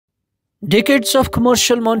Decades of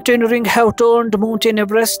commercial mountaineering have turned Mount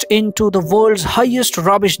Everest into the world's highest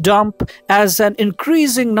rubbish dump, as an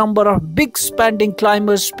increasing number of big spending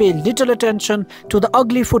climbers pay little attention to the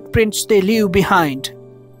ugly footprints they leave behind.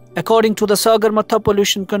 According to the Sagarmatha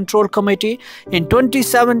Pollution Control Committee, in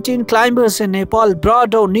 2017, climbers in Nepal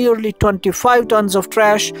brought down nearly 25 tons of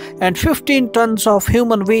trash and 15 tons of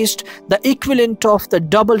human waste, the equivalent of the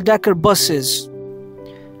double-decker buses.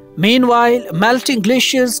 Meanwhile, melting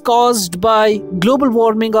glaciers caused by global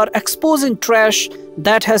warming are exposing trash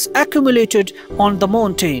that has accumulated on the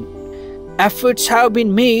mountain. Efforts have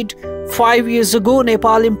been made. 5 years ago,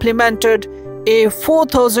 Nepal implemented a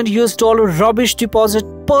 $4,000 rubbish deposit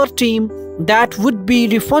per team that would be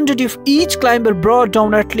refunded if each climber brought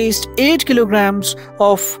down at least 8 kilograms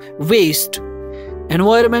of waste.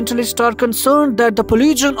 Environmentalists are concerned that the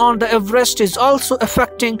pollution on the Everest is also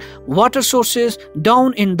affecting water sources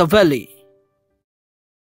down in the valley.